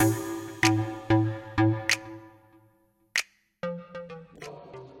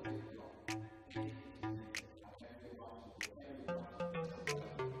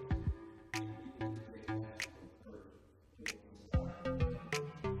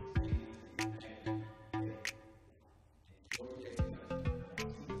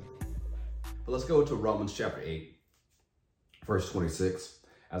But let's go to Romans chapter 8, verse 26.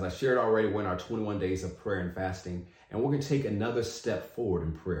 As I shared already, we're in our 21 days of prayer and fasting, and we're going to take another step forward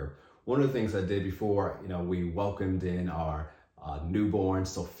in prayer. One of the things I did before, we welcomed in our newborn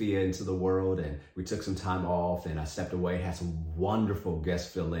Sophia into the world, and we took some time off, and I stepped away, had some wonderful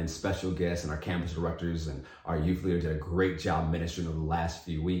guests fill in, special guests, and our campus directors and our youth leader did a great job ministering over the last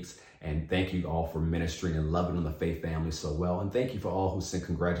few weeks. And thank you all for ministering and loving on the faith family so well. And thank you for all who sent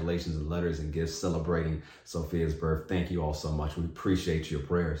congratulations and letters and gifts celebrating Sophia's birth. Thank you all so much. We appreciate your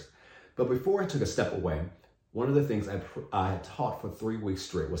prayers. But before I took a step away, one of the things I had taught for 3 weeks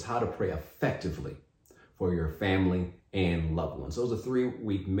straight was how to pray effectively for your family and loved ones. So it was a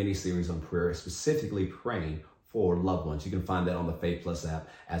 3-week mini series on prayer, specifically praying for loved ones. You can find that on the Faith Plus app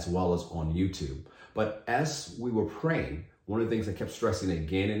as well as on YouTube. But as we were praying, one of the things I kept stressing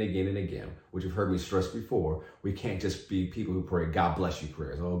again and again and again, which you've heard me stress before, we can't just be people who pray God bless you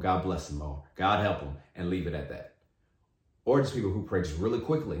prayers. Oh, God bless them, or God help them, and leave it at that. Or just people who pray just really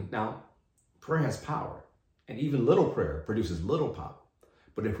quickly. Now, prayer has power, and even little prayer produces little power.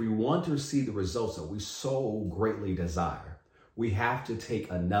 But if we want to see the results that we so greatly desire, we have to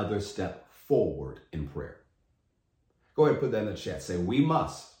take another step forward in prayer. Go ahead and put that in the chat. Say, we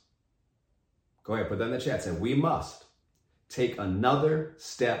must. Go ahead, put that in the chat. Say, we must take another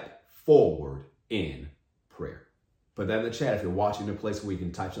step forward in prayer. Put that in the chat if you're watching in a place where you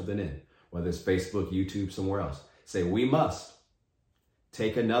can type something in, whether it's Facebook, YouTube, somewhere else. Say, we must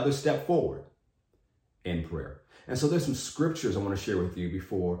take another step forward in prayer. And so there's some scriptures I want to share with you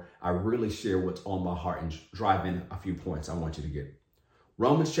before I really share what's on my heart and drive in a few points I want you to get.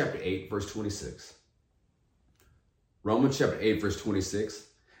 Romans chapter 8, verse 26. Romans chapter 8, verse 26.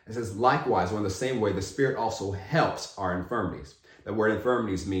 It says, likewise, or in the same way, the Spirit also helps our infirmities. The word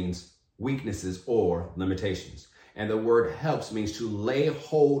infirmities means weaknesses or limitations. And the word helps means to lay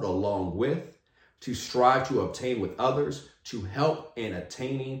hold along with, to strive to obtain with others, to help in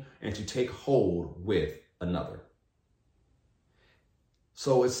attaining, and to take hold with another.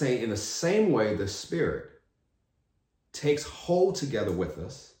 So it's saying in the same way, the Spirit takes hold together with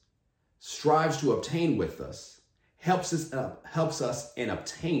us, strives to obtain with us, helps us in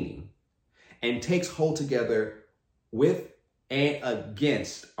obtaining, and takes hold together with and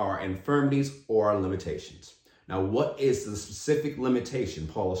against our infirmities or our limitations. Now, what is the specific limitation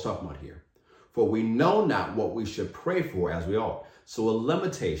Paul is talking about here? For we know not what we should pray for as we ought. So a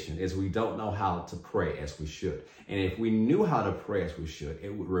limitation is we don't know how to pray as we should. And if we knew how to pray as we should,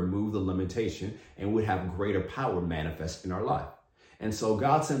 it would remove the limitation and would have greater power manifest in our life. And so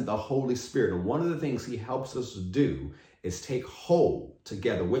God sent the Holy Spirit. And one of the things he helps us do is take hold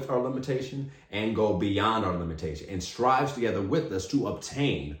together with our limitation and go beyond our limitation and strives together with us to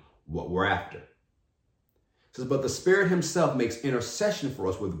obtain what we're after. It says, but the Spirit himself makes intercession for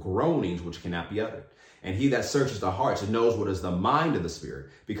us with groanings which cannot be uttered. And he that searches the hearts knows what is the mind of the Spirit,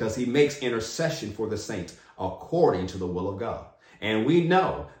 because he makes intercession for the saints according to the will of God. And we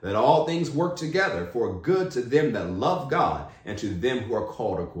know that all things work together for good to them that love God and to them who are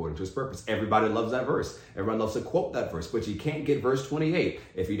called according to his purpose. Everybody loves that verse. Everyone loves to quote that verse, but you can't get verse 28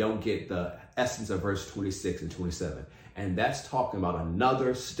 if you don't get the essence of verse 26 and 27. And that's talking about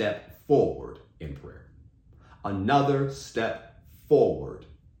another step forward in prayer. Another step forward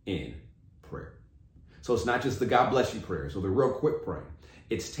in prayer. So it's not just the God bless you prayers or the real quick praying.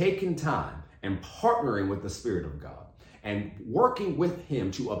 It's taking time and partnering with the Spirit of God and working with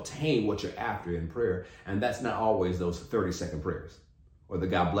him to obtain what you're after in prayer. And that's not always those 30-second prayers or the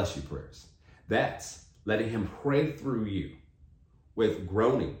God bless you prayers. That's letting him pray through you with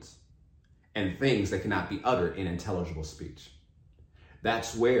groanings and things that cannot be uttered in intelligible speech.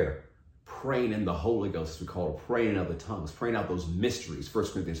 That's where praying in the Holy Ghost, as we call it, praying in other tongues, praying out those mysteries, 1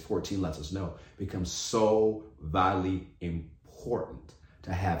 Corinthians 14 lets us know, becomes so vitally important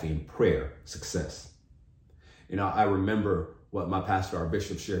to having prayer success. I remember what my pastor, our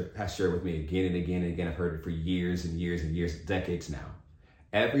bishop, has shared with me again and again and again. I've heard it for years and years and years, decades now.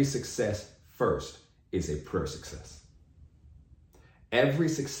 Every success first is a prayer success. Every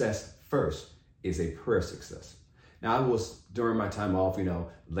success first is a prayer success. Now, I was, during my time off,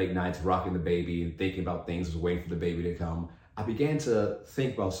 late nights, rocking the baby and thinking about things, was waiting for the baby to come. I began to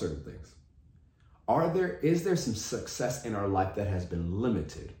think about certain things. Is there some success in our life that has been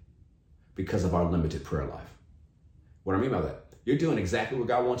limited because of our limited prayer life? What do I mean by that? You're doing exactly what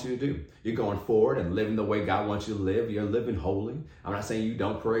God wants you to do. You're going forward and living the way God wants you to live. You're living holy. I'm not saying you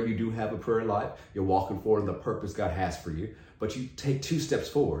don't pray. You do have a prayer life. You're walking forward in the purpose God has for you. But you take 2 steps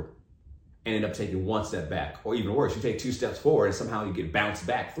forward and end up taking 1 step back. Or even worse, you take 2 steps forward and somehow you get bounced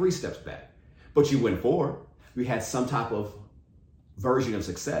back 3 steps back. But you went forward. You had some type of version of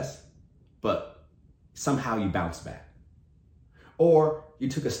success. but somehow you bounce back. Or you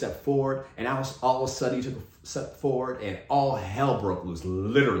took a step forward and all of a sudden you took a step forward and all hell broke loose,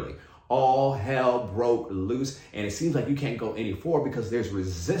 literally. All hell broke loose, and it seems like you can't go any forward because there's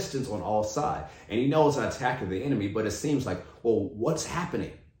resistance on all sides. And you know it's an attack of the enemy, but it seems like, well, what's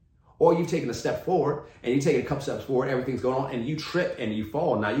happening? Or you've taken a step forward and you've taken a couple steps forward, everything's going on, and you trip and you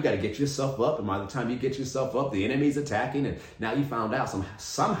fall. Now you got to get yourself up, and by the time you get yourself up, the enemy's attacking, and now you found out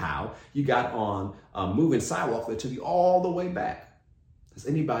somehow you got on a moving sidewalk that took you all the way back. Does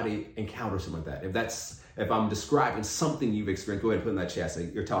anybody encounter something like that? If I'm describing something you've experienced, go ahead and put in that chat.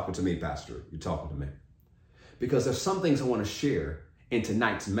 Say, you're talking to me, Pastor. You're talking to me. Because there's some things I want to share in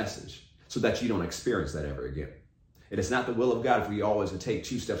tonight's message so that you don't experience that ever again. It is not the will of God for you always to take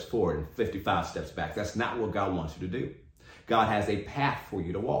 2 steps forward and 55 steps back. That's not what God wants you to do. God has a path for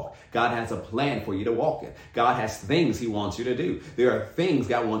you to walk. God has a plan for you to walk in. God has things he wants you to do. There are things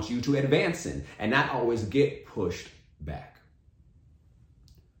God wants you to advance in and not always get pushed back.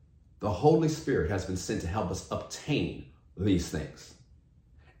 The Holy Spirit has been sent to help us obtain these things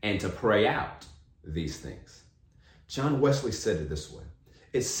and to pray out these things. John Wesley said it this way: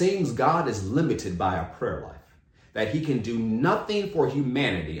 it seems God is limited by our prayer life, that he can do nothing for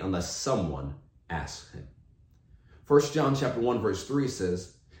humanity unless someone asks him. 1 John chapter 1 verse 3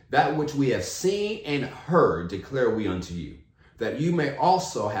 says, that which we have seen and heard declare we unto you, that you may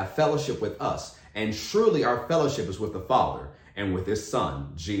also have fellowship with us. And surely our fellowship is with the Father and with his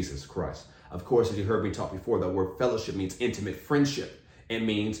Son, Jesus Christ. Of course, as you heard me talk before, the word fellowship means intimate friendship. It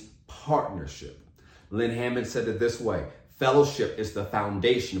means partnership. Lynn Hammond said it this way: fellowship is the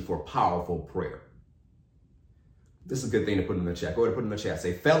foundation for powerful prayer. This is a good thing to put in the chat. Go ahead and put in the chat.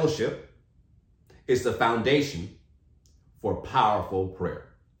 Say, fellowship is the foundation for powerful prayer.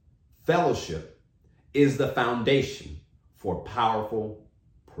 Fellowship is the foundation for powerful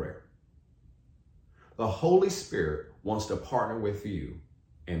prayer. The Holy Spirit wants to partner with you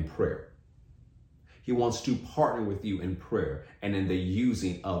in prayer. He wants to partner with you in prayer and in the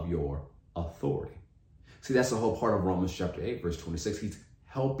using of your authority. See, that's the whole part of Romans chapter 8, verse 26. He's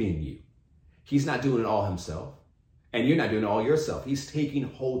helping you. He's not doing it all himself, and you're not doing it all yourself. He's taking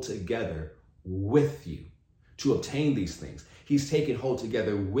hold together with you to obtain these things. He's taking hold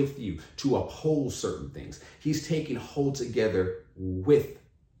together with you to uphold certain things. He's taking hold together with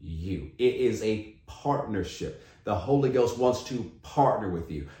you. It is a partnership. The Holy Ghost wants to partner with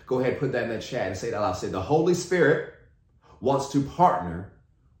you. Go ahead, put that in the chat and say it out loud. Say, the Holy Spirit wants to partner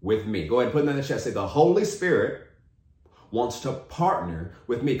with me. Go ahead and put that in the chat. Say, the Holy Spirit wants to partner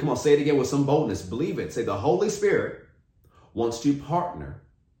with me. Come on, say it again with some boldness. Believe it. Say, the Holy Spirit wants to partner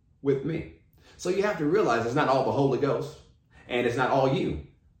with me. So you have to realize it's not all the Holy Ghost and it's not all you.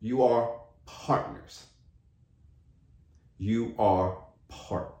 You are partners. You are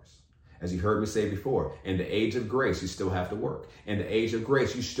partners. As you heard me say before, in the age of grace, you still have to work. In the age of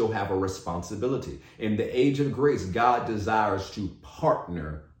grace, you still have a responsibility. In the age of grace, God desires to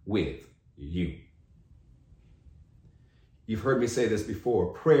partner with you. You've heard me say this before.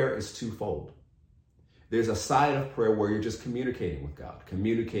 Prayer is twofold. There's a side of prayer where you're just communicating with God,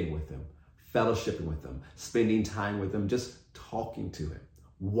 communicating with him, fellowshipping with him, spending time with him, just talking to him.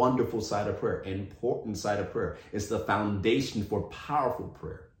 Wonderful side of prayer, important side of prayer. It's the foundation for powerful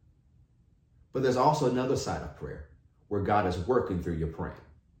prayer. But there's also another side of prayer where God is working through your praying.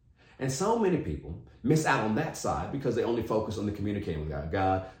 And so many people miss out on that side because they only focus on the communicating with God.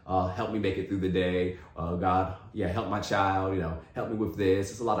 God, help me make it through the day. God, help my child, help me with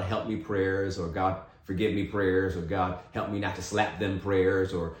this. It's a lot of help me prayers, or God, forgive me prayers, or God, help me not to slap them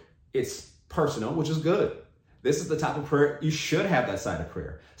prayers, or it's personal, which is good. This is the type of prayer you should have, that side of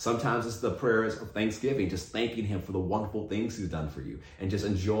prayer. Sometimes it's the prayers of thanksgiving, just thanking him for the wonderful things he's done for you and just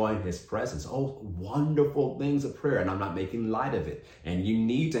enjoying his presence. Oh, wonderful things of prayer. And I'm not making light of it. And you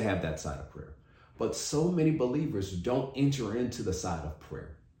need to have that side of prayer. But so many believers don't enter into the side of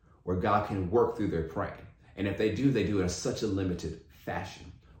prayer where God can work through their praying. And if they do it in such a limited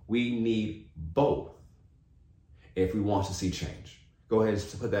fashion. We need both if we want to see change. Go ahead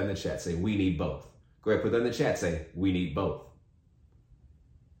and put that in the chat. Say, we need both. Go ahead, put that in the chat. Say, we need both.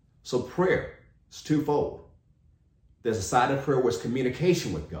 So prayer is twofold. There's a side of prayer where it's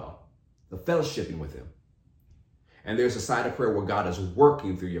communication with God, the fellowshipping with him. And there's a side of prayer where God is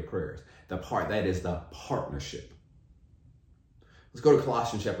working through your prayers. The part that is the partnership. Let's go to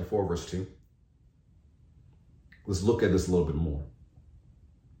Colossians chapter 4, verse 2. Let's look at this a little bit more.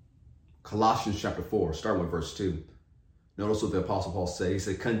 Colossians chapter 4, starting with verse 2. Notice what the Apostle Paul said. He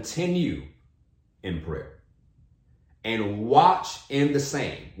said, continue in prayer and watch in the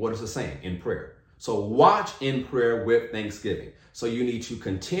same. What is the same? In prayer. So watch in prayer with thanksgiving. So you need to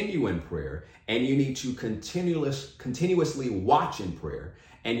continue in prayer, and you need to continuously watch in prayer,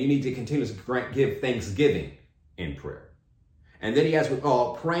 and you need to continuously give thanksgiving in prayer. And then he has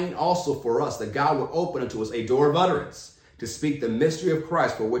praying also for us that God would open unto us a door of utterance to speak the mystery of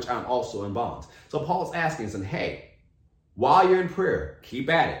Christ, for which I'm also in bonds. So Paul's asking, saying, hey, while you're in prayer, keep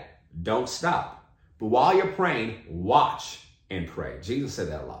at it. Don't stop. But while you're praying, watch and pray. Jesus said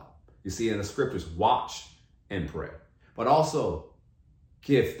that a lot. You see in the scriptures, watch and pray. But also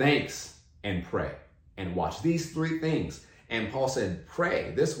give thanks and pray and watch. These three things. And Paul said,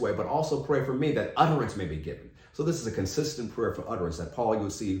 pray this way, but also pray for me that utterance may be given. So this is a consistent prayer for utterance that Paul, you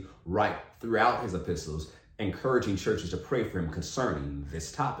will see right throughout his epistles, encouraging churches to pray for him concerning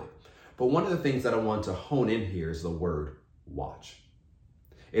this topic. But one of the things that I want to hone in here is the word watch.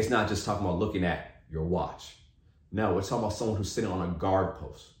 It's not just talking about looking at your watch. No, we're talking about someone who's sitting on a guard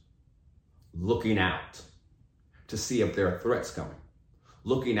post, looking out to see if there are threats coming,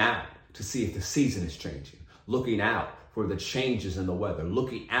 looking out to see if the season is changing, looking out for the changes in the weather,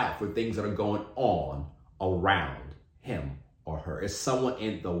 looking out for things that are going on around him or her. It's someone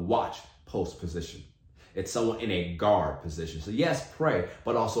in the watch post position. It's someone in a guard position. So yes, pray,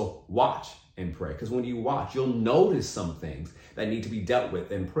 but also watch and pray. Because when you watch, you'll notice some things that need to be dealt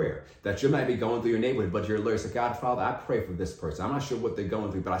with in prayer. That you might be going through your neighborhood, but you're alert to God, Father, I pray for this person. I'm not sure what they're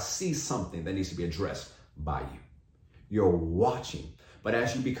going through, but I see something that needs to be addressed by you. You're watching. But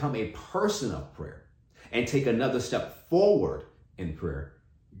as you become a person of prayer and take another step forward in prayer,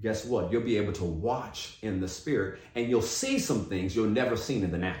 guess what? You'll be able to watch in the spirit, and you'll see some things you'll never seen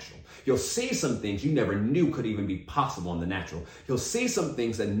in the natural. You'll see some things you never knew could even be possible in the natural. You'll see some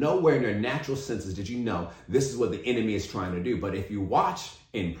things that nowhere in your natural senses did you know this is what the enemy is trying to do. But if you watch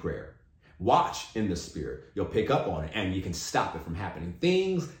in prayer, watch in the spirit, you'll pick up on it and you can stop it from happening.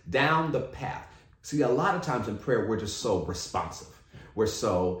 Things down the path. See, a lot of times in prayer, we're just so responsive. We're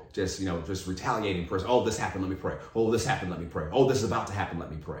so just retaliating first. Oh, this happened, let me pray. Oh, this happened, let me pray. Oh, this is about to happen,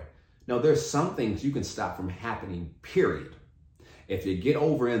 let me pray. No, there's some things you can stop from happening, period, if you get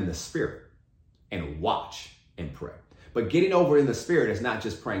over in the spirit and watch and pray. But getting over in the spirit is not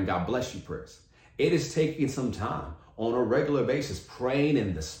just praying God bless you prayers. It is taking some time on a regular basis praying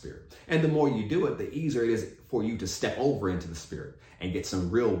in the spirit. And the more you do it, the easier it is for you to step over into the spirit and get some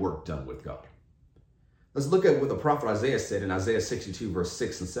real work done with God. Let's look at what the prophet Isaiah said in Isaiah 62, verse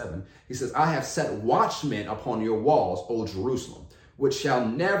 6 and 7. He says, I have set watchmen upon your walls, O Jerusalem, which shall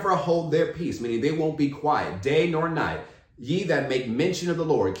never hold their peace, meaning they won't be quiet day nor night. Ye that make mention of the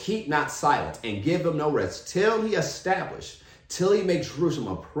Lord, keep not silent and give him no rest till he establish, till he make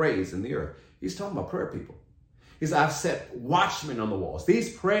Jerusalem a praise in the earth. He's talking about prayer people. He says, I've set watchmen on the walls,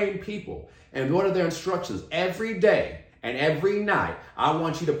 these praying people. And what are their instructions? Every day and every night, I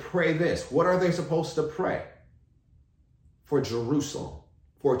want you to pray this. What are they supposed to pray? For Jerusalem,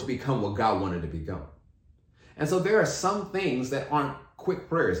 for it to become what God wanted to become. And so there are some things that aren't quick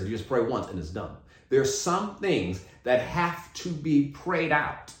prayers that you just pray once and it's done. There's some things that have to be prayed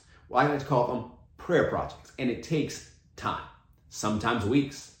out. Well, I like to call them prayer projects. And it takes time. Sometimes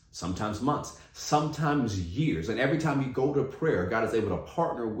weeks, sometimes months, sometimes years. And every time you go to prayer, God is able to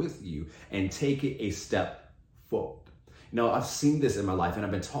partner with you and take it a step forward. You know, I've seen this in my life, and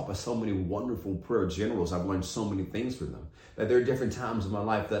I've been taught by so many wonderful prayer generals. I've learned so many things from them, that there are different times in my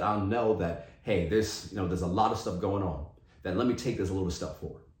life that I'll know that, hey, there's a lot of stuff going on, that let me take this a little step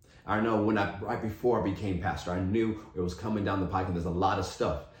forward. I know right before I became pastor, I knew it was coming down the pike, and there's a lot of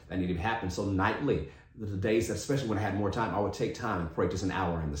stuff that needed to happen. So nightly, the days, especially when I had more time, I would take time and pray just an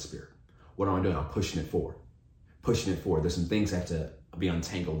hour in the spirit. What am I doing? I'm pushing it forward. There's some things that have to be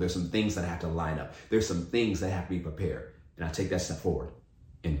untangled. There's some things that have to line up. There's some things that have to be prepared. And I take that step forward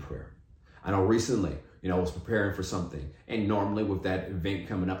in prayer. I know recently, I was preparing for something. And normally with that event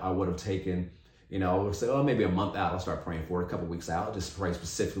coming up, I would have taken, I would say, maybe a month out, I'll start praying for it, a couple weeks out, just pray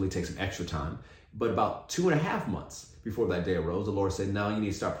specifically, take some extra time. But about 2.5 months before that day arose, the Lord said, no, you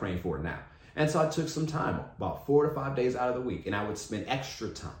need to start praying for it now. And so I took some time, about 4 to 5 days out of the week, and I would spend extra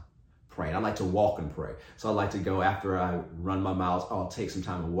time praying. I like to walk and pray. So I like to go after I run my miles, I'll take some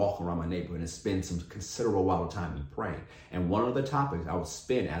time and walk around my neighborhood and spend some considerable amount of time in praying. And one of the topics I would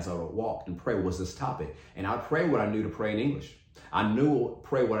spend as I would walk and pray was this topic. And I'd pray what I knew to pray in English. I knew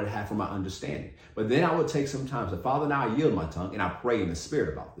pray what I had for my understanding. But then I would take some time. So Father, now I yield my tongue and I pray in the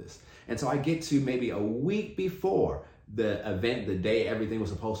spirit about this. And so I get to maybe a week before the event, the day everything was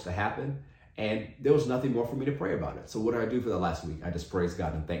supposed to happen. And there was nothing more for me to pray about it. So what did I do for the last week? I just praised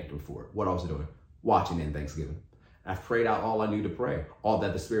God and thanked him for it. What I was doing? Watching in Thanksgiving. I've prayed out all I knew to pray, all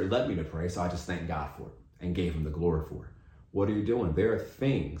that the Spirit led me to pray. So I just thanked God for it and gave him the glory for it. What are you doing? There are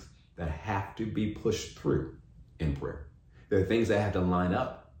things that have to be pushed through in prayer. There are things that have to line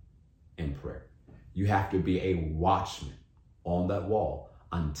up in prayer. You have to be a watchman on that wall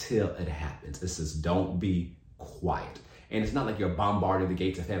until it happens. It says, don't be quiet. And it's not like you're bombarding the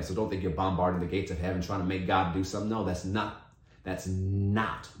gates of heaven. So don't think you're bombarding the gates of heaven trying to make God do something. No, that's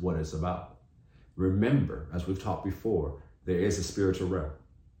not what it's about. Remember, as we've talked before, there is a spiritual realm.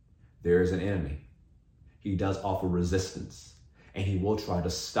 There is an enemy. He does offer resistance, and he will try to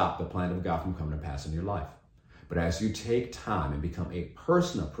stop the plan of God from coming to pass in your life. But as you take time and become a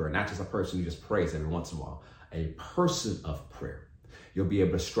person of prayer, not just a person who just prays every once in a while, a person of prayer, you'll be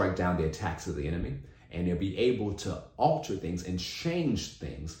able to strike down the attacks of the enemy, and you'll be able to alter things and change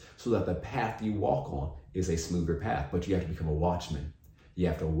things so that the path you walk on is a smoother path. But you have to become a watchman. You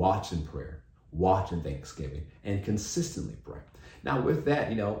have to watch in prayer, watch in thanksgiving, and consistently pray. Now with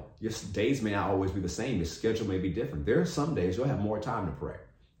that, your days may not always be the same. Your schedule may be different. There are some days you'll have more time to pray,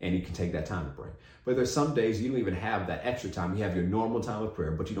 and you can take that time to pray. But there's some days you don't even have that extra time. You have your normal time of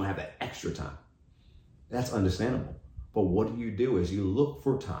prayer, but you don't have that extra time. That's understandable. But what do is you look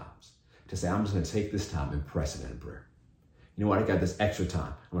for times to say, I'm just going to take this time and press it in prayer. You know what? I got this extra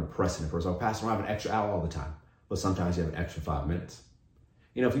time. I'm going to press it in prayer. So Pastor, I have an extra hour all the time. But sometimes you have an extra 5 minutes.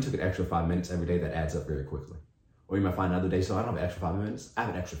 If you took an extra 5 minutes every day, that adds up very quickly. Or you might find another day, so I don't have an extra 5 minutes. I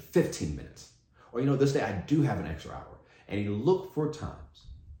have an extra 15 minutes. Or, this day I do have an extra hour. And you look for times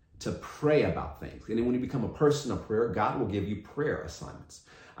to pray about things. And then when you become a person of prayer, God will give you prayer assignments.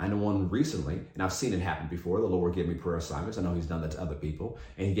 I know one recently, and I've seen it happen before. The Lord gave me prayer assignments. I know he's done that to other people.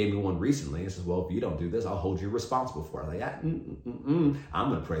 And he gave me one recently and says, well, if you don't do this, I'll hold you responsible for it. I'm like, I'm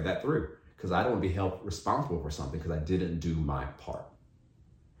going to pray that through because I don't want to be held responsible for something because I didn't do my part.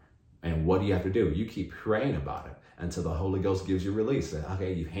 And what do you have to do? You keep praying about it until the Holy Ghost gives you release.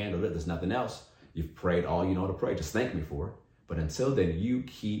 Okay, you've handled it. There's nothing else. You've prayed all you know to pray. Just thank me for it. But until then, you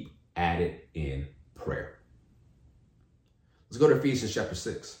keep at it in prayer. Let's go to Ephesians chapter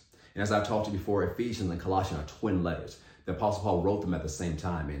 6. And as I've talked to you before, Ephesians and Colossians are twin letters. The Apostle Paul wrote them at the same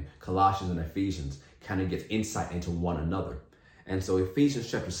time. And Colossians and Ephesians kind of get insight into one another. And so Ephesians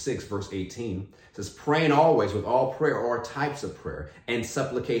chapter 6, verse 18 says, praying always with all prayer or types of prayer and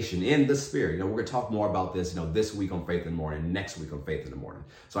supplication in the Spirit. We're going to talk more about this, this week on Faith in the Morning, next week on Faith in the Morning.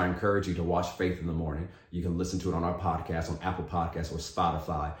 So I encourage you to watch Faith in the Morning. You can listen to it on our podcast, on Apple Podcasts or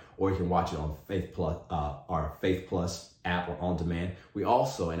Spotify, or you can watch it on Faith Plus, our Faith Plus app or on demand. We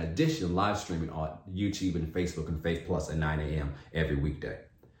also, in addition, live streaming on YouTube and Facebook and Faith Plus at 9 a.m. every weekday.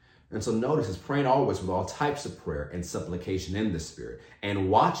 And so notice it's praying always with all types of prayer and supplication in the Spirit. And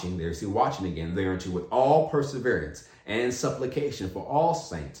watching, watching again, thereunto with all perseverance and supplication for all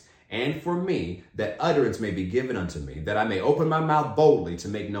saints and for me, that utterance may be given unto me, that I may open my mouth boldly to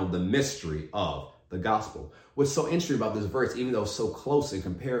make known the mystery of the gospel. What's so interesting about this verse, even though it's so close in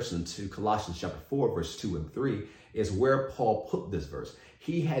comparison to Colossians chapter 4, verse 2 and 3, is where Paul put this verse.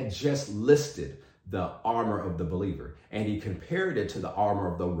 He had just listed the armor of the believer, and he compared it to the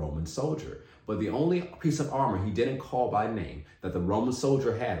armor of the Roman soldier. But the only piece of armor he didn't call by name that the Roman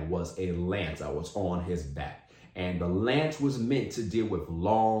soldier had was a lance that was on his back. And the lance was meant to deal with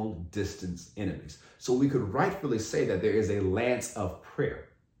long distance enemies. So we could rightfully say that there is a lance of prayer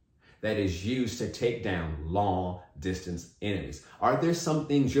that is used to take down long distance enemies. Are there some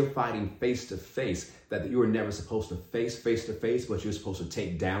things you're fighting face to face that you were never supposed to face to face, but you're supposed to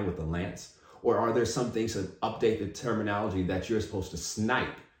take down with a lance? Or are there some things to update the terminology that you're supposed to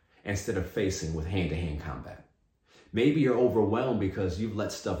snipe instead of facing with hand-to-hand combat? Maybe you're overwhelmed because you've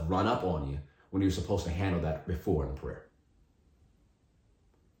let stuff run up on you when you're supposed to handle that before in prayer.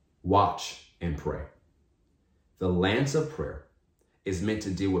 Watch and pray. The lance of prayer is meant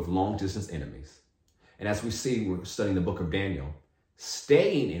to deal with long-distance enemies. And as we see, we're studying the book of Daniel,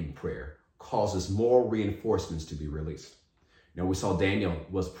 staying in prayer causes more reinforcements to be released. We saw Daniel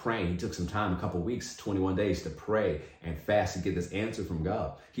was praying. He took some time, a couple of weeks, 21 days to pray and fast to get this answer from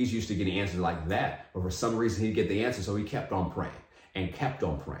God. He's used to getting answers like that, but for some reason he'd get the answer, so he kept on praying and kept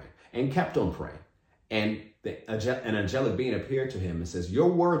on praying and kept on praying. And an angelic being appeared to him and says,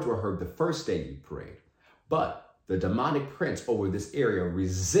 your words were heard the first day you prayed, but the demonic prince over this area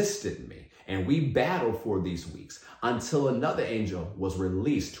resisted me, and we battled for these weeks until another angel was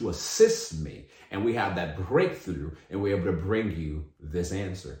released to assist me. And we have that breakthrough, and we're able to bring you this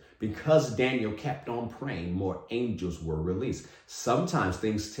answer. Because Daniel kept on praying, more angels were released. Sometimes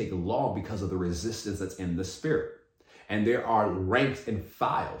things take long because of the resistance that's in the spirit. And there are ranks and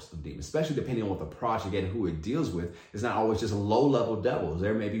files of demons, especially depending on what the project and who it deals with. It's not always just low-level devils.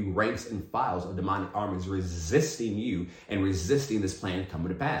 There may be ranks and files of demonic armies resisting you and resisting this plan coming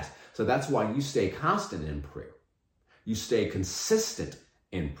to pass. So that's why you stay constant in prayer. You stay consistent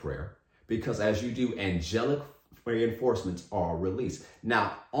in prayer, because as you do, angelic reinforcements are released.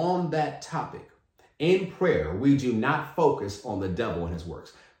 Now, on that topic, in prayer, we do not focus on the devil and his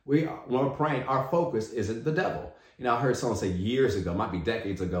works. When we're praying, our focus isn't the devil. You know, I heard someone say years ago, might be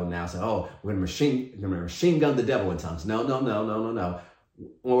decades ago now, say, oh, we're going to machine gun the devil in tongues. No.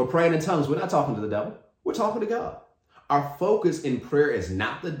 When we're praying in tongues, we're not talking to the devil. We're talking to God. Our focus in prayer is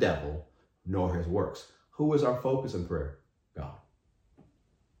not the devil nor his works. Who is our focus in prayer? God.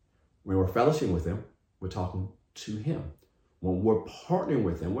 When we're fellowshipping with him, we're talking to him. When we're partnering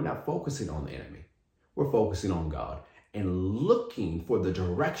with him, we're not focusing on the enemy. We're focusing on God and looking for the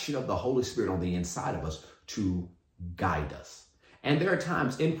direction of the Holy Spirit on the inside of us to guide us. And there are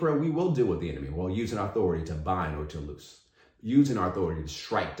times in prayer we will deal with the enemy while using our authority to bind or to loose, using our authority to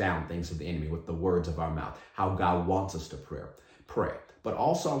strike down things of the enemy with the words of our mouth, how God wants us to pray. But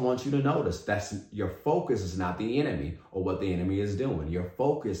also I want you to notice that your focus is not the enemy or what the enemy is doing. Your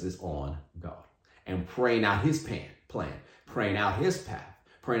focus is on God and praying out his plan, praying out his path,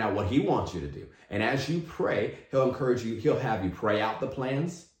 praying out what he wants you to do. And as you pray, he'll encourage you, he'll have you pray out the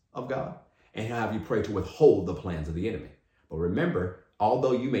plans of God, and he'll have you pray to withhold the plans of the enemy. But remember,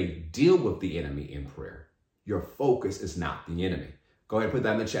 although you may deal with the enemy in prayer, your focus is not the enemy. Go ahead and put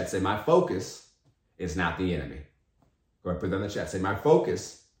that in the chat. Say, my focus is not the enemy. Go ahead and put that in the chat. Say, my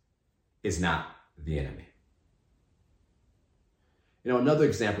focus is not the enemy. You know, another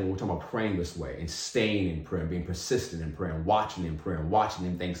example, we're talking about praying this way and staying in prayer and being persistent in prayer and watching in prayer and watching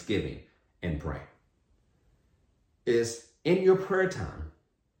in thanksgiving and praying, is in your prayer time,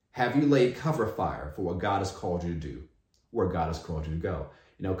 have you laid cover fire for what God has called you to do, where God has called you to go?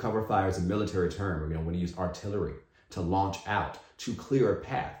 You know, cover fire is a military term. You know, when you use artillery to launch out, to clear a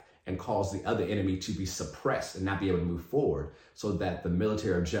path and cause the other enemy to be suppressed and not be able to move forward so that the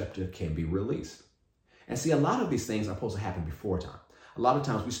military objective can be released. And see, a lot of these things are supposed to happen before time. A lot of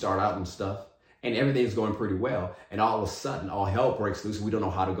times we start out and stuff and everything's going pretty well. And all of a sudden, all hell breaks loose and we don't know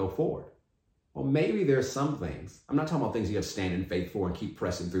how to go forward. Well, maybe there's some things. I'm not talking about things you have to stand in faith for and keep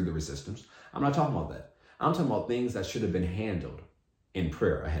pressing through the resistance. I'm not talking about that. I'm talking about things that should have been handled in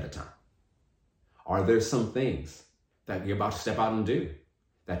prayer ahead of time. Are there some things that you're about to step out and do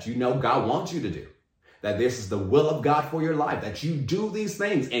that you know God wants you to do? That this is the will of God for your life, that you do these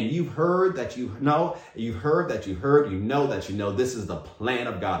things and you've heard that you know, you've heard that you heard, you know that you know this is the plan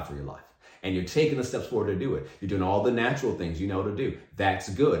of God for your life. And you're taking the steps forward to do it. You're doing all the natural things you know to do. That's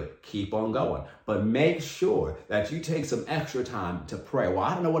good. Keep on going. But make sure that you take some extra time to pray. Well,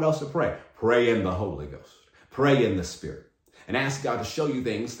 I don't know what else to pray. Pray in the Holy Ghost. Pray in the Spirit. And ask God to show you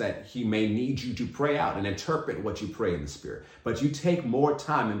things that he may need you to pray out and interpret what you pray in the Spirit. But you take more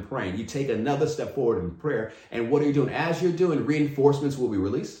time in praying. You take another step forward in prayer. And what are you doing? As you're doing, reinforcements will be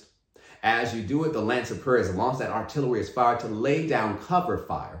released. As you do it, the lance of prayer is launched, that artillery is fired to lay down cover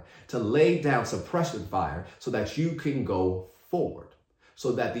fire, to lay down suppression fire so that you can go forward,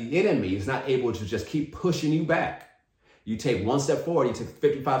 so that the enemy is not able to just keep pushing you back. You take one step forward, you take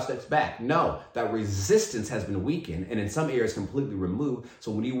 55 steps back. No, that resistance has been weakened and in some areas completely removed.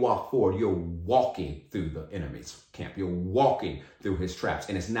 So when you walk forward, you're walking through the enemy's camp. You're walking through his traps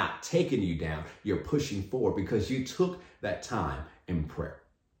and it's not taking you down. You're pushing forward because you took that time in prayer.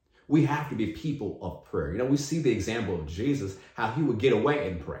 We have to be people of prayer. You know, we see the example of Jesus, how he would get away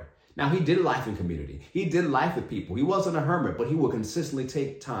and pray. Now, he did life in community. He did life with people. He wasn't a hermit, but he would consistently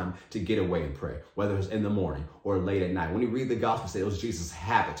take time to get away and pray, whether it's in the morning or late at night. When you read the gospel, it was Jesus'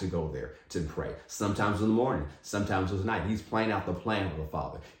 habit to go there to pray. Sometimes in the morning, sometimes it was night. He's playing out the plan of the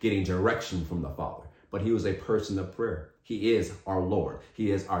Father, getting direction from the Father. But he was a person of prayer. He is our Lord.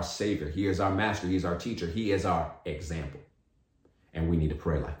 He is our Savior. He is our Master. He is our teacher. He is our example. And we need to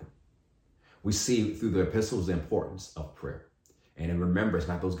pray like him. We see through the epistles the importance of prayer. And remember, it's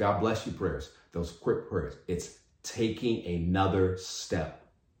not those God bless you prayers, those quick prayers. It's taking another step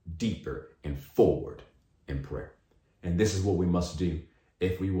deeper and forward in prayer. And this is what we must do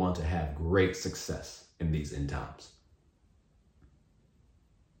if we want to have great success in these end times.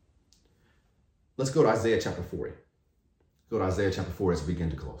 Let's go to Isaiah chapter 40. Go to Isaiah chapter 40 as we begin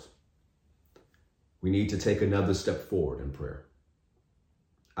to close. We need to take another step forward in prayer.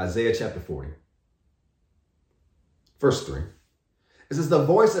 Isaiah chapter 40, verse 3. It says, the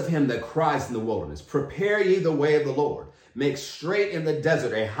voice of him that cries in the wilderness, prepare ye the way of the Lord. Make straight in the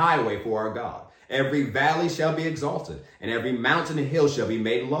desert a highway for our God. Every valley shall be exalted, and every mountain and hill shall be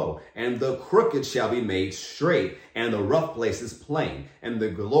made low, and the crooked shall be made straight, and the rough places plain. And the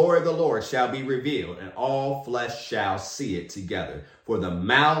glory of the Lord shall be revealed, and all flesh shall see it together. For the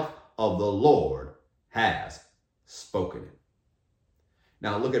mouth of the Lord has spoken it.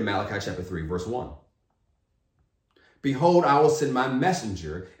 Now look at Malachi chapter 3, verse 1. Behold, I will send my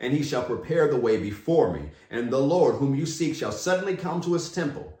messenger, and he shall prepare the way before me. And the Lord, whom you seek, shall suddenly come to his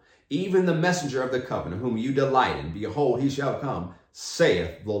temple, even the messenger of the covenant, whom you delight in. Behold, he shall come,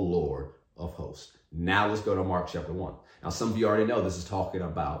 saith the Lord of hosts. Now let's go to Mark chapter 1. Now, some of you already know this is talking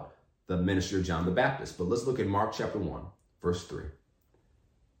about the ministry of John the Baptist, but let's look at Mark chapter 1, verse 3.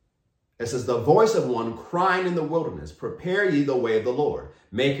 It says, the voice of one crying in the wilderness, prepare ye the way of the Lord,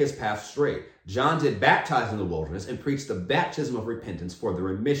 make his path straight. John did baptize in the wilderness and preached the baptism of repentance for the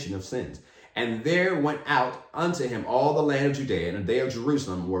remission of sins. And there went out unto him all the land of Judea, and they of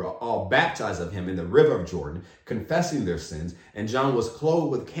Jerusalem were all baptized of him in the river of Jordan, confessing their sins. And John was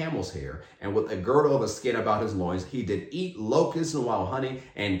clothed with camel's hair, and with a girdle of a skin about his loins. He did eat locusts and wild honey,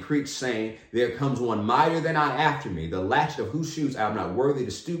 and preached, saying, there comes one mightier than I after me, the latchet of whose shoes I am not worthy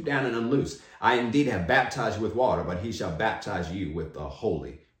to stoop down and unloose. I indeed have baptized you with water, but he shall baptize you with the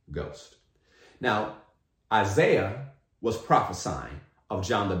Holy Ghost. Now, Isaiah was prophesying of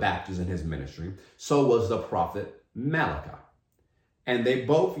John the Baptist in his ministry. So was the prophet Malachi. And they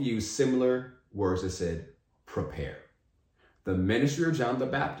both used similar words that said, prepare. The ministry of John the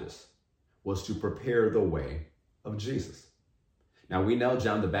Baptist was to prepare the way of Jesus. Now we know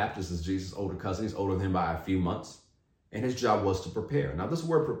John the Baptist is Jesus' older cousin. He's older than him by a few months. And his job was to prepare. Now this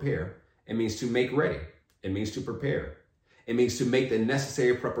word prepare, it means to make ready. It means to prepare. It means to make the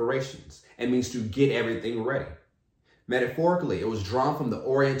necessary preparations. It means to get everything ready. Metaphorically, it was drawn from the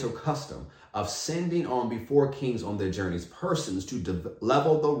Oriental custom of sending on before kings on their journeys persons to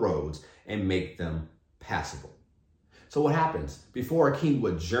level the roads and make them passable. So what happens? Before a king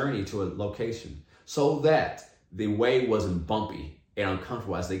would journey to a location, so that the way wasn't bumpy and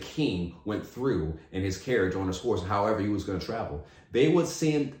uncomfortable as the king went through in his carriage on his horse, however he was going to travel, they would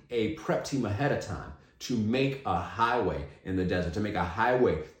send a prep team ahead of time to make a highway in the desert, to make a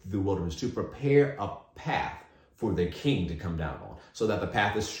highway through the wilderness, to prepare a path for the king to come down on, so that the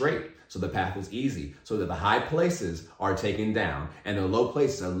path is straight, so the path is easy, so that the high places are taken down and the low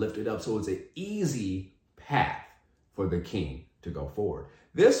places are lifted up, so it's an easy path for the king to go forward.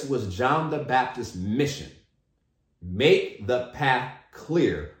 This was John the Baptist's mission. Make the path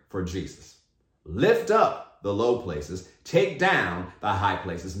clear for Jesus. Lift up the low places, take down the high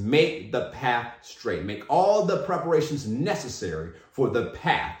places, make the path straight, make all the preparations necessary for the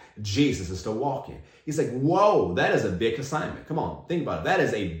path Jesus is to walk in. He's like, whoa, that is a big assignment. Come on, think about it. That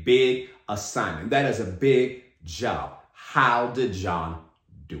is a big assignment. That is a big job. How did John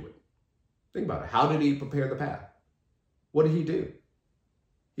do it? Think about it. How did he prepare the path? What did he do?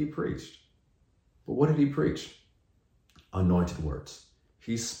 He preached. But what did he preach? Anointed words.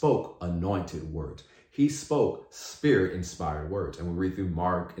 He spoke anointed words. He spoke spirit-inspired words. And we read through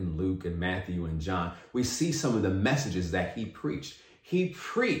Mark and Luke and Matthew and John, we see some of the messages that he preached. He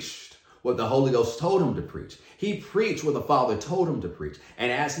preached what the Holy Ghost told him to preach. He preached what the Father told him to preach. And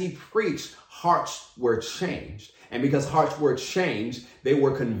as he preached, hearts were changed. And because hearts were changed, they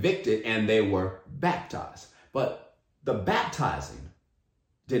were convicted and they were baptized. But the baptizing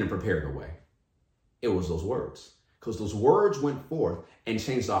didn't prepare the way. It was those words. Because those words went forth and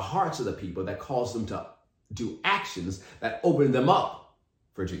changed the hearts of the people that caused them to do actions that opened them up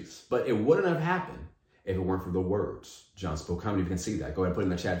for Jesus. But it wouldn't have happened if it weren't for the words John spoke. How many of you can see that? Go ahead and put it in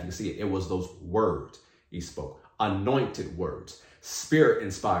the chat if you can see it. It was those words he spoke. Anointed words,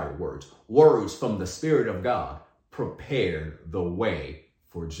 spirit-inspired words, words from the Spirit of God prepared the way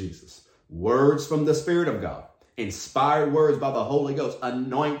for Jesus. Words from the Spirit of God, inspired words by the Holy Ghost,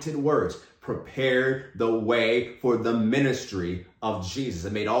 anointed words prepared the way for the ministry of Jesus.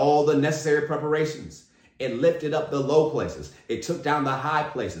 It made all the necessary preparations. It lifted up the low places. It took down the high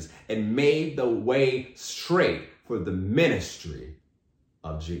places and made the way straight for the ministry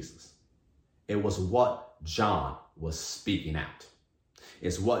of Jesus. It was what John was speaking out.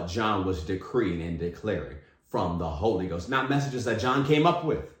 It's what John was decreeing and declaring from the Holy Ghost. Not messages that John came up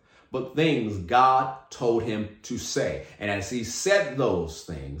with, but things God told him to say. And as he said those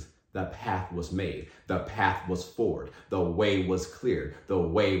things, the path was made. The path was forward. The way was cleared. The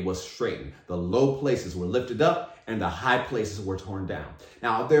way was straightened. The low places were lifted up and the high places were torn down.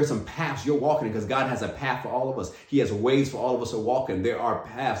 Now, there's some paths you're walking in because God has a path for all of us. He has ways for all of us to walk in. There are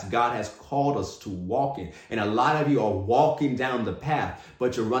paths God has called us to walk in. And a lot of you are walking down the path,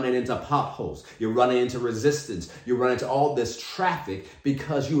 but you're running into potholes. You're running into resistance. You're running into all this traffic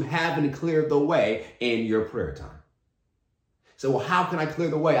because you haven't cleared the way in your prayer time. So, well, how can I clear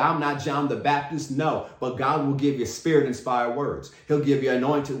the way? I'm not John the Baptist. No, but God will give you spirit-inspired words. He'll give you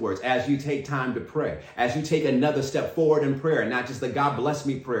anointed words as you take time to pray, as you take another step forward in prayer, not just the God bless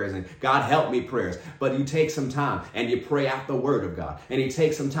me prayers and God help me prayers, but you take some time and you pray out the word of God, and you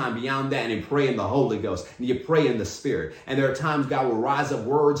take some time beyond that and you pray in the Holy Ghost, and you pray in the Spirit. And there are times God will rise up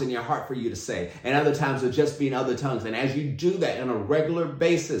words in your heart for you to say, and other times it'll just be in other tongues. And as you do that on a regular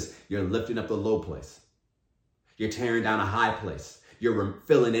basis, you're lifting up the low place. You're tearing down a high place. You're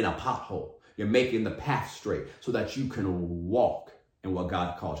filling in a pothole. You're making the path straight so that you can walk in what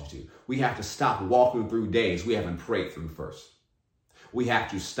God called you to. We have to stop walking through days we haven't prayed through first. We have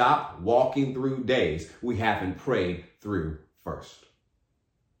to stop walking through days we haven't prayed through first.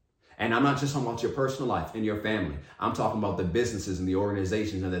 And I'm not just talking about your personal life and your family. I'm talking about the businesses and the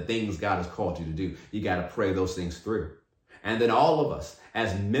organizations and the things God has called you to do. You got to pray those things through. And then all of us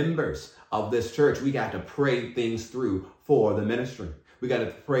as members of this church, we got to pray things through for the ministry. We got to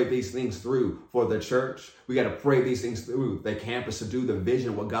pray these things through for the church. We got to pray these things through the campus to do the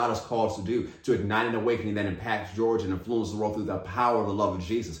vision, what God has called us to do, to ignite an awakening that impacts Georgia and influences the world through the power of the love of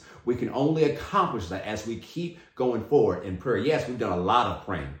Jesus. We can only accomplish that as we keep going forward in prayer. Yes, we've done a lot of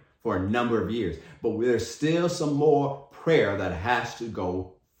praying for a number of years, but there's still some more prayer that has to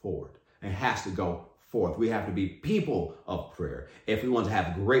go forward and has to go forth. We have to be people of prayer if we want to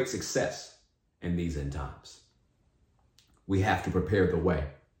have great success in these end times. We have to prepare the way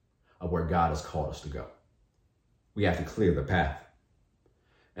of where God has called us to go. We have to clear the path.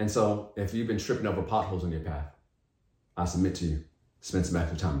 And so if you've been tripping over potholes in your path, I submit to you, spend some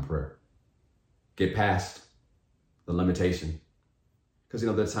extra time in prayer. Get past the limitation. Because,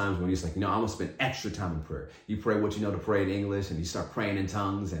 there's times when you're just like, I'm going to spend extra time in prayer. You pray what you know to pray in English, and you start praying in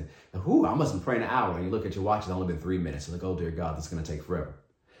tongues, and, I must have prayed an hour. And you look at your watch, it's only been 3 minutes. You're like, oh, dear God, this is going to take forever.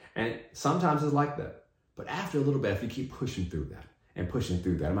 And sometimes it's like that. But after a little bit, if you keep pushing through that and pushing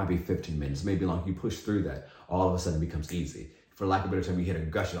through that, it might be 15 minutes, maybe long. You push through that, all of a sudden it becomes easy. For lack of a better term, you hit a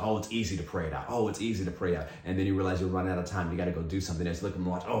gush. Oh, it's easy to pray it out. Oh, it's easy to pray out. And then you realize you're running out of time. You got to go do something else. Look at the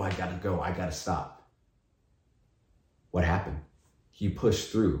watch. Oh, I got to go. I got to stop. What happened? You pushed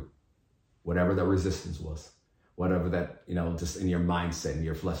through whatever that resistance was, whatever that, just in your mindset and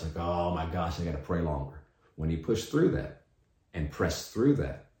your flesh, like, oh my gosh, I got to pray longer. When you push through that and press through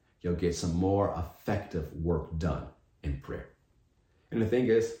that, you'll get some more effective work done in prayer. And the thing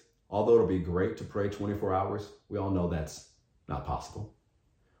is, although it'll be great to pray 24 hours, we all know that's not possible.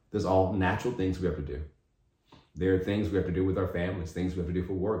 There's all natural things we have to do. There are things we have to do with our families, things we have to do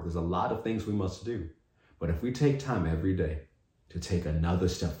for work. There's a lot of things we must do. But if we take time every day to take another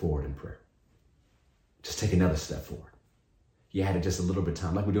step forward in prayer, just take another step forward. You added just a little bit of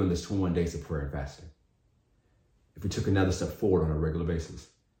time, like we're doing this 21 days of prayer and fasting. If we took another step forward on a regular basis,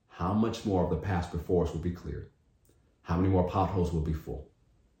 how much more of the past before us would be cleared? How many more potholes would be full?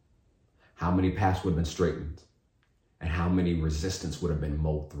 How many paths would have been straightened? And how many resistance would have been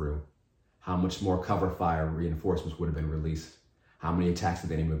mowed through? How much more cover fire reinforcements would have been released? How many attacks would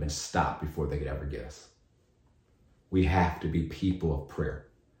the enemy have been stopped before they could ever get us? We have to be people of prayer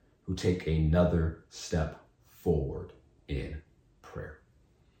who take another step forward in prayer.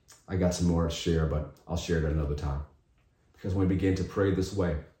 I got some more to share, but I'll share it at another time. Because when we begin to pray this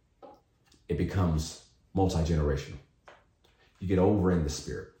way, it becomes multi-generational. You get over in the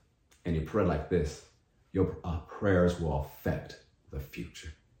spirit and you pray like this, your prayers will affect the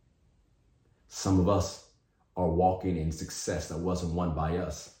future. Some of us are walking in success that wasn't won by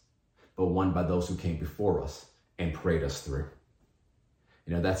us, but won by those who came before us and prayed us through.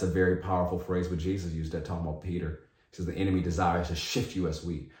 That's a very powerful phrase what Jesus used that talking about Peter. He says, the enemy desires to shift you as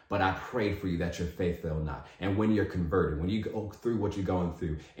wheat, but I prayed for you that your faith fail not. And when you're converted, when you go through what you're going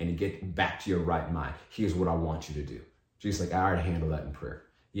through and you get back to your right mind, here's what I want you to do. Jesus like, I already handled that in prayer.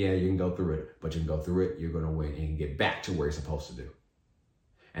 Yeah, you can go through it, but you can go through it, you're going to win and get back to where you're supposed to do.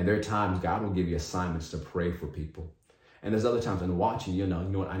 And there are times God will give you assignments to pray for people. And there's other times in watching, you know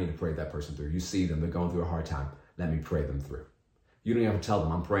what, I need to pray that person through. You see them, they're going through a hard time. Let me pray them through. You don't even have to tell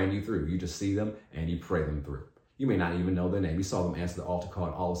them, I'm praying you through. You just see them and you pray them through. You may not even know their name. You saw them answer the altar call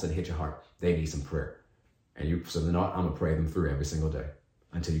and all of a sudden hit your heart. They need some prayer. And you said, I'm going to pray them through every single day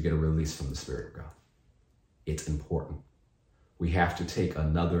until you get a release from the Spirit of God. It's important. We have to take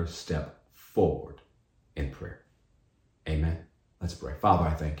another step forward in prayer. Amen. Let's pray. Father,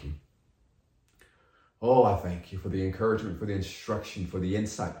 I thank you. Oh, I thank you for the encouragement, for the instruction, for the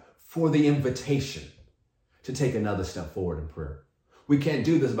insight, for the invitation to take another step forward in prayer. We can't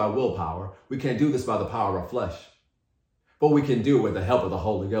do this by willpower. We can't do this by the power of flesh. But we can do it with the help of the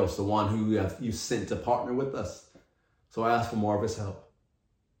Holy Ghost, the one who you sent to partner with us. So I ask for more of his help.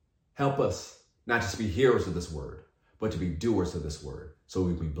 Help us not just be hearers of this word, but to be doers of this word, so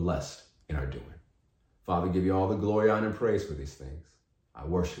we can be blessed in our doing. Father, give you all the glory, honor, and praise for these things. I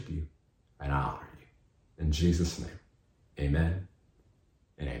worship you and I honor you. In Jesus' name, amen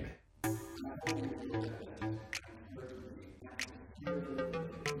and amen.